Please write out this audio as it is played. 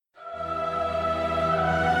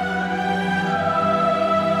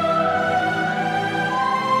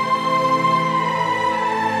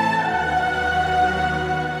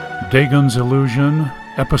Dagon's Illusion,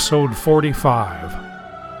 Episode 45,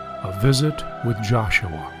 A Visit with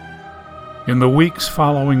Joshua. In the weeks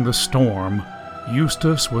following the storm,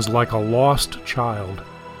 Eustace was like a lost child.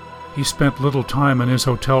 He spent little time in his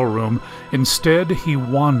hotel room. Instead, he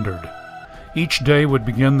wandered. Each day would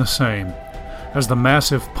begin the same. As the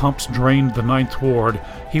massive pumps drained the Ninth Ward,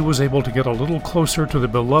 he was able to get a little closer to the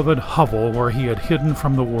beloved hovel where he had hidden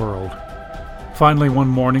from the world. Finally, one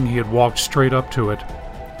morning, he had walked straight up to it.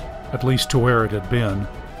 At least to where it had been.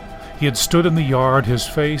 He had stood in the yard, his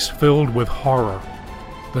face filled with horror.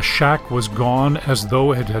 The shack was gone as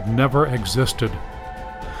though it had never existed.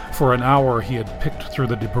 For an hour he had picked through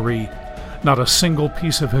the debris. Not a single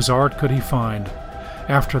piece of his art could he find.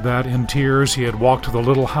 After that, in tears, he had walked to the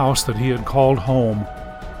little house that he had called home.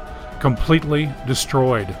 Completely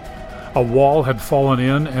destroyed. A wall had fallen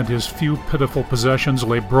in, and his few pitiful possessions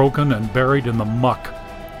lay broken and buried in the muck.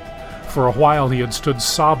 For a while he had stood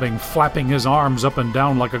sobbing, flapping his arms up and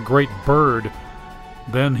down like a great bird.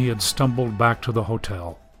 Then he had stumbled back to the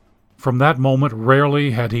hotel. From that moment,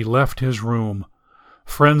 rarely had he left his room.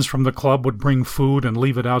 Friends from the club would bring food and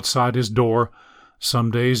leave it outside his door.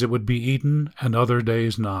 Some days it would be eaten, and other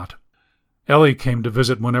days not. Ellie came to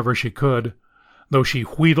visit whenever she could. Though she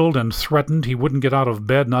wheedled and threatened, he wouldn't get out of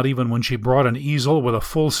bed, not even when she brought an easel with a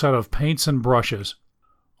full set of paints and brushes.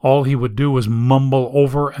 All he would do was mumble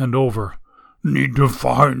over and over, Need to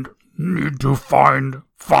find.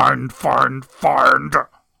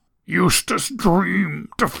 Eustace dream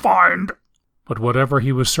to find. But whatever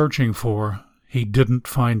he was searching for, he didn't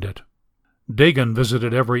find it. Dagon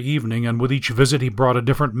visited every evening, and with each visit he brought a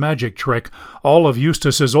different magic trick. All of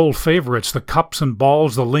Eustace's old favorites, the cups and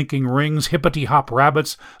balls, the linking rings, hippity-hop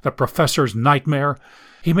rabbits, the professor's nightmare.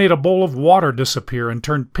 He made a bowl of water disappear and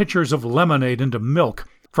turned pitchers of lemonade into milk.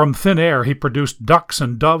 From thin air he produced ducks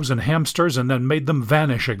and doves and hamsters and then made them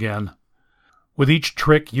vanish again. With each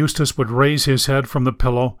trick, Eustace would raise his head from the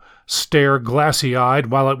pillow, stare glassy-eyed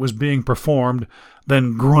while it was being performed,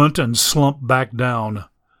 then grunt and slump back down.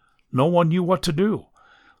 No one knew what to do.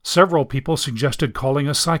 Several people suggested calling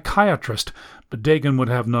a psychiatrist, but Dagon would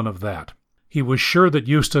have none of that. He was sure that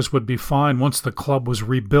Eustace would be fine once the club was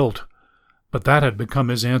rebuilt, but that had become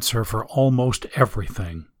his answer for almost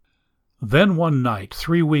everything. Then one night,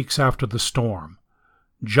 3 weeks after the storm,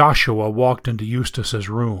 Joshua walked into Eustace's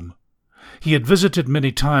room. He had visited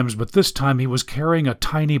many times, but this time he was carrying a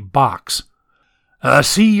tiny box. I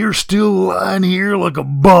see you're still lying here like a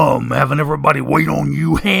bum, having everybody wait on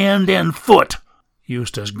you hand and foot,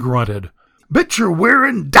 Eustace grunted. Bet you're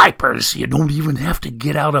wearing diapers. You don't even have to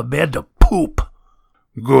get out of bed to poop.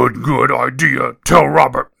 Good idea. Tell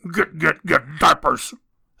Robert. Get diapers.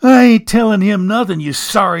 I ain't telling him nothing, you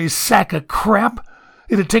sorry sack of crap.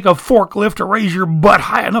 It'd take a forklift to raise your butt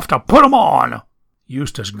high enough to put 'em on.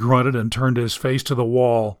 Eustace grunted and turned his face to the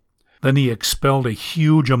wall. Then he expelled a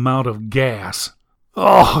huge amount of gas.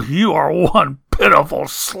 Oh, you are one pitiful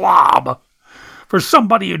slob. For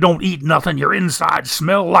somebody who don't eat nothing, your insides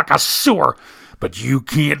smell like a sewer. But you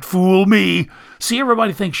can't fool me. See,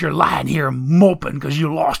 everybody thinks you're lying here moping because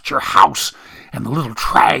you lost your house and the little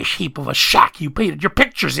trash heap of a shack you painted your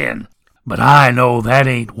pictures in. But I know that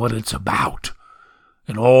ain't what it's about.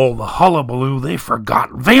 In all the hullabaloo, they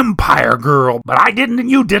forgot Vampire Girl, but I didn't and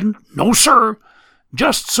you didn't. No, sir.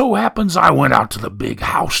 Just so happens I went out to the big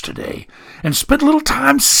house today and spent a little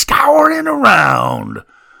time scouring around.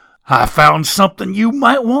 I found something you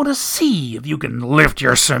might want to see if you can lift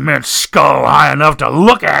your cement skull high enough to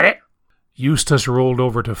look at it. Eustace rolled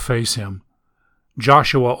over to face him.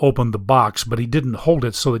 Joshua opened the box, but he didn't hold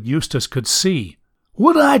it so that Eustace could see.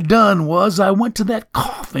 What I done was I went to that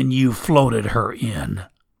coffin you floated her in.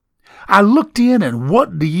 I looked in, and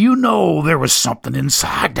what do you know? There was something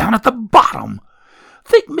inside down at the bottom.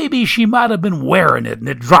 Think maybe she might have been wearing it and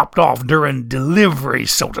it dropped off during delivery,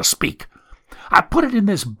 so to speak. I put it in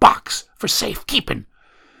this box for safekeeping.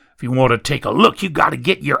 If you want to take a look, you got to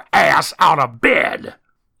get your ass out of bed.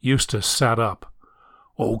 Eustace sat up.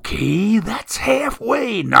 Okay, that's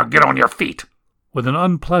halfway. Now get on your feet. With an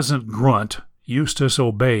unpleasant grunt, Eustace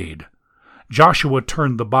obeyed. Joshua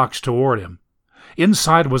turned the box toward him.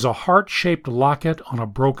 Inside was a heart-shaped locket on a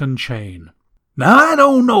broken chain. Now, I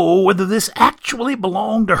don't know whether this actually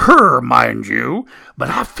belonged to her, mind you, but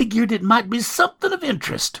I figured it might be something of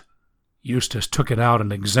interest. Eustace took it out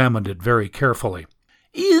and examined it very carefully.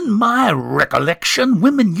 In my recollection,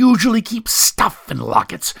 women usually keep stuff in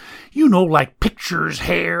lockets. You know, like pictures,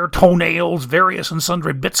 hair, toenails, various and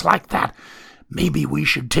sundry bits like that. Maybe we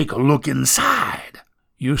should take a look inside.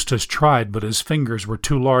 Eustace tried, but his fingers were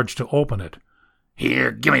too large to open it.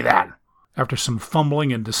 Here, give me that. After some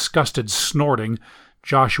fumbling and disgusted snorting,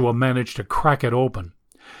 Joshua managed to crack it open.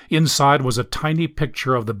 Inside was a tiny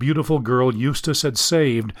picture of the beautiful girl Eustace had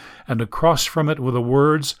saved, and across from it were the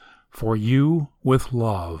words, "For you with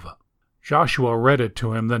love." Joshua read it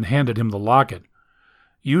to him, then handed him the locket.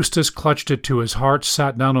 Eustace clutched it to his heart,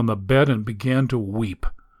 sat down on the bed, and began to weep.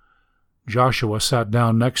 Joshua sat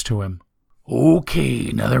down next to him.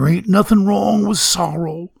 "Okay, now there ain't nothing wrong with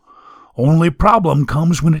sorrow. Only problem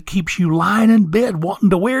comes when it keeps you lying in bed wanting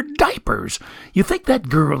to wear diapers. You think that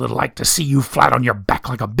girl would like to see you flat on your back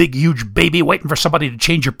like a big, huge baby waiting for somebody to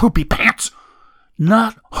change your poopy pants?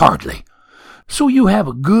 Not hardly. So you have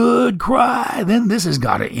a good cry, then this has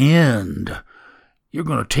got to end. You're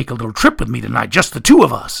going to take a little trip with me tonight, just the two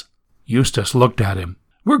of us." Eustace looked at him.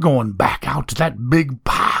 "We're going back out to that big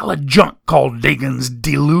pile of junk called Dagon's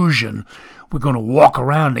Delusion. We're going to walk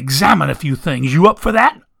around and examine a few things. You up for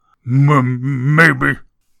that?" Maybe."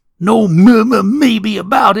 "No maybe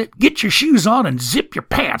about it. Get your shoes on and zip your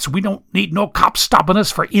pants. We don't need no cops stopping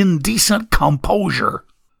us for indecent composure."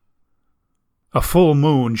 A full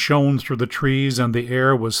moon shone through the trees, and the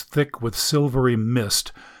air was thick with silvery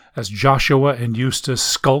mist as Joshua and Eustace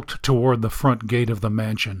skulked toward the front gate of the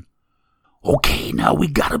mansion. "Okay, now we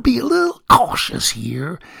gotta be a little cautious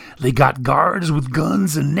here. They got guards with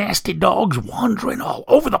guns and nasty dogs wandering all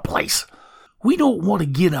over the place. We don't want to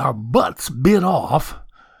get our butts bit off,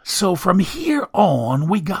 so from here on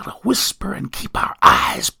we gotta whisper and keep our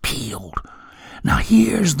eyes peeled. Now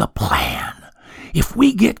here's the plan. If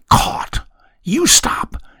we get caught, you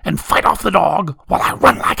stop and fight off the dog while I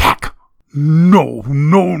run like heck." No.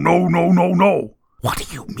 "What do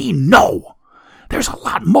you mean, no? There's a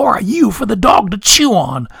lot more of you for the dog to chew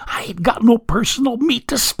on. I ain't got no personal meat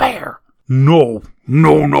to spare." No.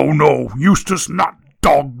 Eustace, not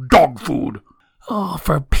dog food." "Oh,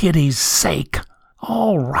 for pity's sake.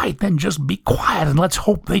 All right, then just be quiet and let's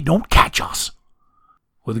hope they don't catch us."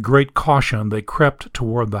 With great caution, they crept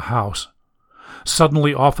toward the house.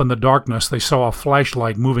 Suddenly, off in the darkness, they saw a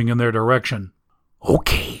flashlight moving in their direction.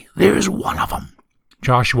 "Okay, there's one of them."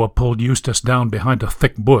 Joshua pulled Eustace down behind a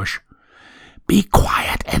thick bush. "Be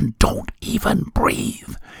quiet and don't even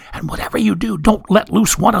breathe. And whatever you do, don't let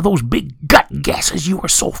loose one of those big gut gases you are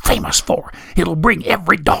so famous for. It'll bring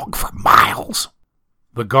every dog for miles."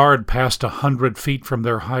 The guard passed 100 feet from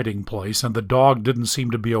their hiding place, and the dog didn't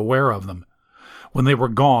seem to be aware of them. When they were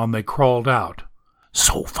gone, they crawled out.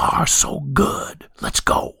 "So far, so good. Let's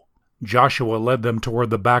go." Joshua led them toward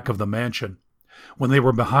the back of the mansion. When they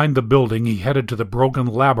were behind the building, he headed to the broken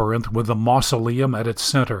labyrinth with the mausoleum at its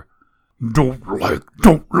center. Don't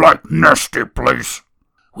like nasty place."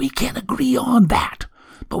 "We can agree on that,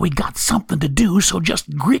 but we got something to do, so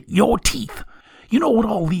just grit your teeth. You know what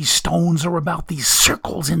all these stones are about, these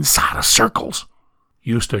circles inside of circles?"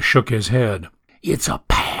 Eustace shook his head. "It's a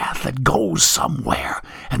path that goes somewhere,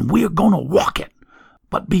 and we're going to walk it.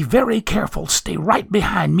 But be very careful, stay right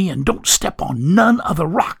behind me, and don't step on none of the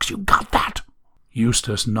rocks. You got that?"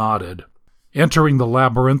 Eustace nodded. Entering the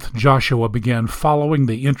labyrinth, Joshua began following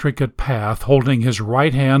the intricate path, holding his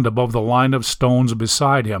right hand above the line of stones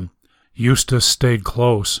beside him. Eustace stayed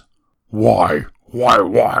close. Why?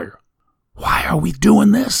 Why are we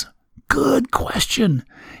doing this? Good question.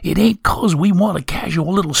 It ain't 'cause we want a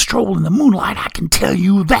casual little stroll in the moonlight, I can tell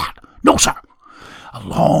you that. No, sir. A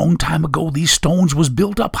long time ago, these stones was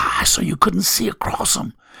built up high so you couldn't see across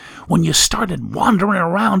them. When you started wandering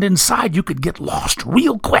around inside, you could get lost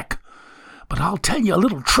real quick. But I'll tell you a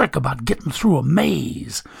little trick about getting through a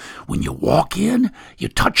maze. When you walk in, you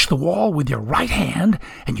touch the wall with your right hand,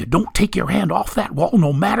 and you don't take your hand off that wall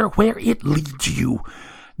no matter where it leads you.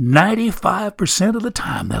 95% of the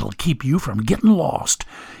time, that'll keep you from getting lost.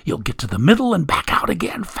 You'll get to the middle and back out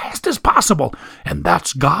again fast as possible, and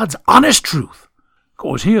that's God's honest truth.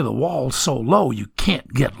 'Course here the wall's so low you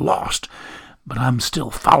can't get lost, but I'm still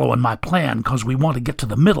following my plan 'cause we want to get to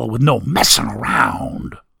the middle with no messing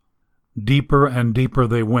around. Deeper and deeper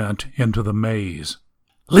they went into the maze.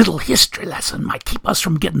 Little history lesson might keep us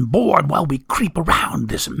from getting bored while we creep around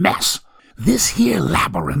this mess. This here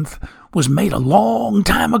labyrinth was made a long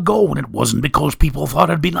time ago, and it wasn't because people thought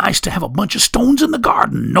it'd be nice to have a bunch of stones in the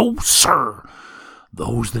garden. No, sir.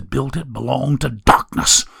 Those that built it belonged to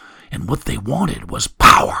darkness, and what they wanted was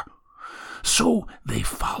power. So they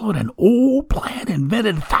followed an old plan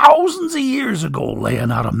invented thousands of years ago,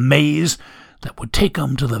 laying out a maze that would take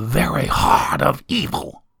them to the very heart of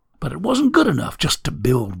evil. But it wasn't good enough just to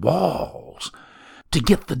build walls. To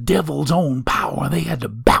get the devil's own power, they had to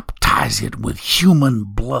baptize it with human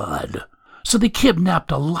blood. So they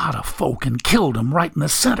kidnapped a lot of folk and killed them right in the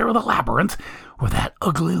center of the labyrinth where that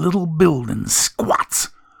ugly little building squats.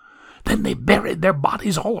 Then they buried their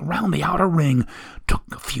bodies all around the outer ring. Took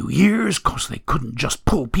a few years, 'cause they couldn't just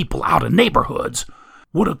pull people out of neighborhoods.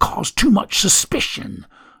 Would have caused too much suspicion,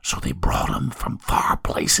 so they brought 'em from far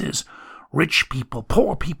places. Rich people,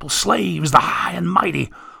 poor people, slaves, the high and mighty.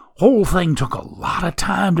 Whole thing took a lot of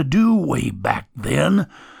time to do way back then.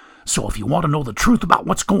 So if you want to know the truth about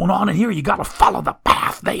what's going on in here, you gotta follow the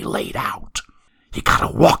path they laid out. You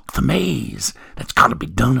gotta walk the maze. That's gotta be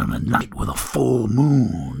done on a night with a full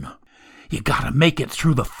moon. You gotta make it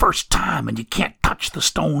through the first time, and you can't touch the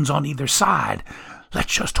stones on either side.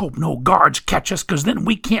 Let's just hope no guards catch us, 'cause then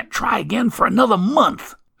we can't try again for another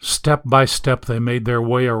month. Step by step they made their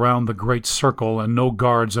way around the great circle, and no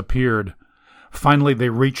guards appeared. Finally they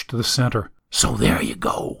reached the center. So there you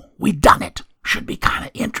go. We done it. Should be kind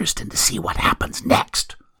of interesting to see what happens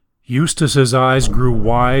next. Eustace's eyes grew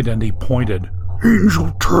wide, and he pointed.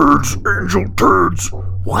 Angel turds, angel turds.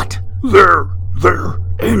 What? There,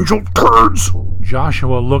 angel turds.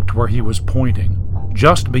 Joshua looked where he was pointing.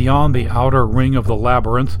 Just beyond the outer ring of the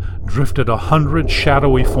labyrinth drifted 100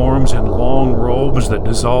 shadowy forms in long robes that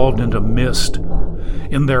dissolved into mist.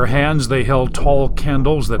 In their hands they held tall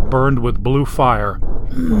candles that burned with blue fire.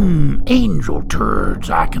 Angel turds.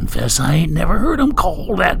 I confess I ain't never heard 'em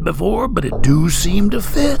called that before, but it do seem to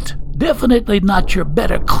fit. Definitely not your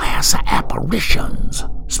better class of apparitions.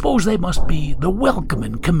 Suppose they must be the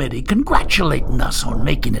welcoming committee congratulating us on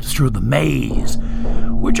making it through the maze.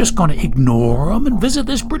 We're just going to ignore 'em and visit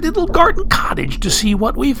this pretty little garden cottage to see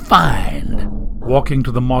what we find. Walking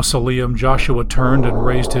to the mausoleum, Joshua turned and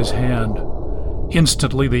raised his hand.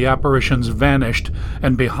 Instantly the apparitions vanished,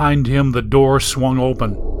 and behind him the door swung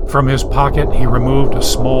open. From his pocket he removed a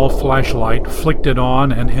small flashlight, flicked it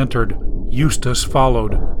on, and entered. Eustace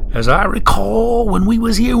followed. As I recall, when we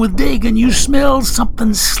was here with Dagon, you smelled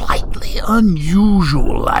something slightly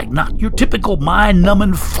unusual, like not your typical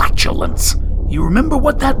mind-numbing flatulence. You remember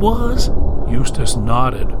what that was? Eustace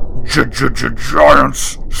nodded.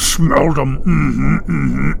 Giants smelled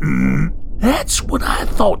 'em. That's what I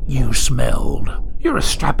thought you smelled. You're a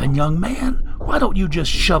strapping young man. Why don't you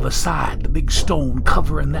just shove aside the big stone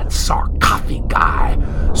covering that sarcophagus guy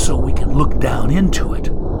so we can look down into it?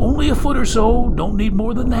 Only a foot or so, don't need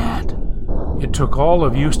more than that. It took all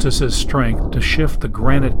of Eustace's strength to shift the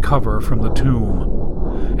granite cover from the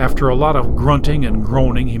tomb. After a lot of grunting and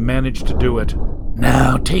groaning, he managed to do it.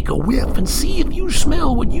 Now take a whiff and see if you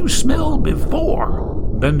smell what you smelled before.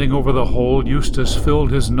 Bending over the hole, Eustace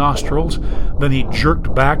filled his nostrils, then he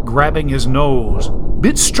jerked back, grabbing his nose.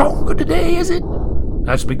 Bit stronger today, is it?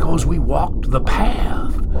 That's because we walked the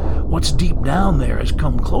path. What's deep down there has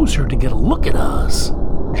come closer to get a look at us.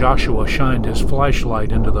 Joshua shined his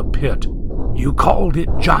flashlight into the pit. You called it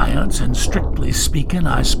giants, and strictly speaking,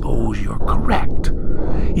 I suppose you're correct.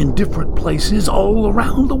 In different places all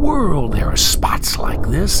around the world there are spots like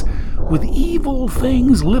this, with evil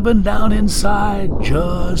things living down inside,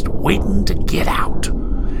 just waiting to get out.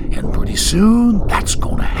 And pretty soon that's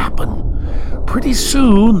going to happen. Pretty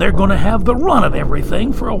soon they're going to have the run of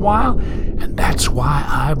everything for a while, and that's why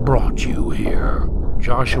I brought you here.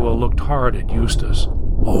 Joshua looked hard at Eustace.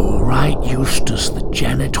 All right, Eustace the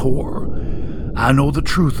janitor. I know the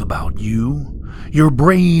truth about you. Your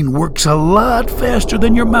brain works a lot faster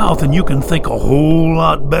than your mouth, and you can think a whole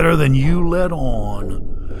lot better than you let on.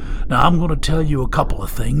 Now, I'm going to tell you a couple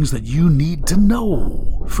of things that you need to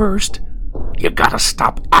know. First, you gotta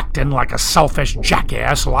stop acting like a selfish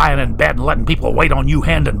jackass, lying in bed and letting people wait on you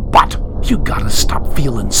hand and butt. You gotta stop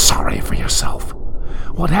feeling sorry for yourself.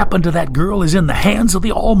 What happened to that girl is in the hands of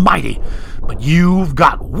the Almighty, but you've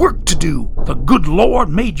got work to do. The good Lord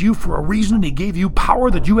made you for a reason, and He gave you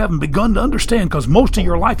power that you haven't begun to understand, because most of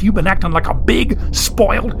your life you've been acting like a big,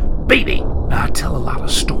 spoiled baby. Now, I tell a lot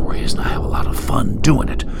of stories, and I have a lot of fun doing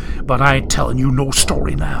it, but I ain't telling you no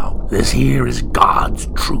story now. This here is God's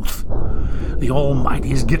truth. The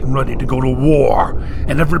Almighty is getting ready to go to war,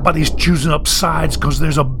 and everybody's choosing up sides because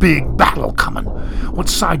there's a big battle coming. What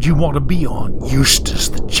side you want to be on, Eustace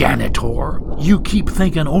the janitor? You keep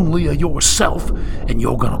thinking only of yourself, and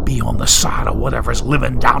you're going to be on the side of whatever's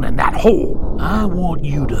living down in that hole. I want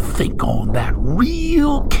you to think on that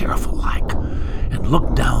real careful like, and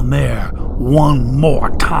look down there one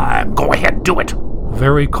more time. Go ahead, do it.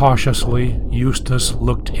 Very cautiously, Eustace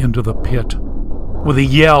looked into the pit. With a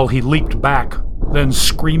yell, he leaped back. Then,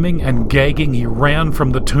 screaming and gagging, he ran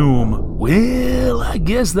from the tomb. Well, I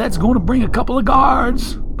guess that's going to bring a couple of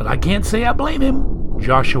guards, but I can't say I blame him.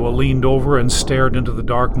 Joshua leaned over and stared into the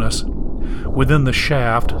darkness. Within the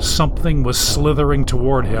shaft, something was slithering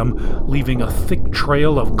toward him, leaving a thick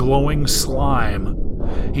trail of glowing slime.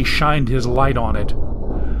 He shined his light on it.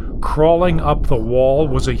 Crawling up the wall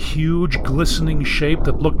was a huge, glistening shape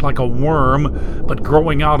that looked like a worm, but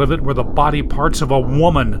growing out of it were the body parts of a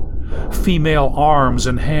woman. Female arms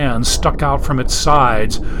and hands stuck out from its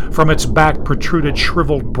sides. From its back protruded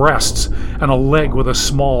shriveled breasts and a leg with a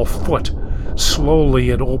small foot. Slowly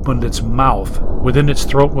it opened its mouth. Within its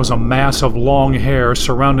throat was a mass of long hair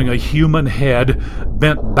surrounding a human head,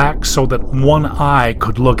 bent back so that one eye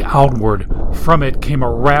could look outward. From it came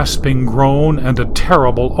a rasping groan and a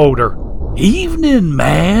terrible odor. "Evening,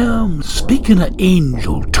 ma'am. Speaking of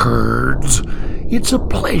angel turds, it's a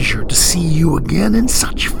pleasure to see you again in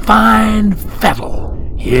such fine fettle.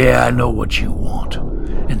 Yeah, I know what you want,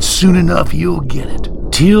 and soon enough you'll get it.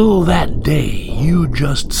 Till that day, you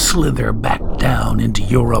just slither back down into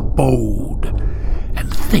your abode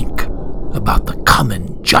and think about the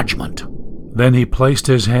coming judgment." Then he placed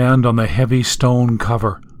his hand on the heavy stone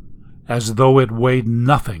cover. As though it weighed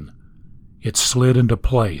nothing, it slid into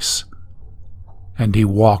place, and he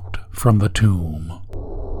walked from the tomb.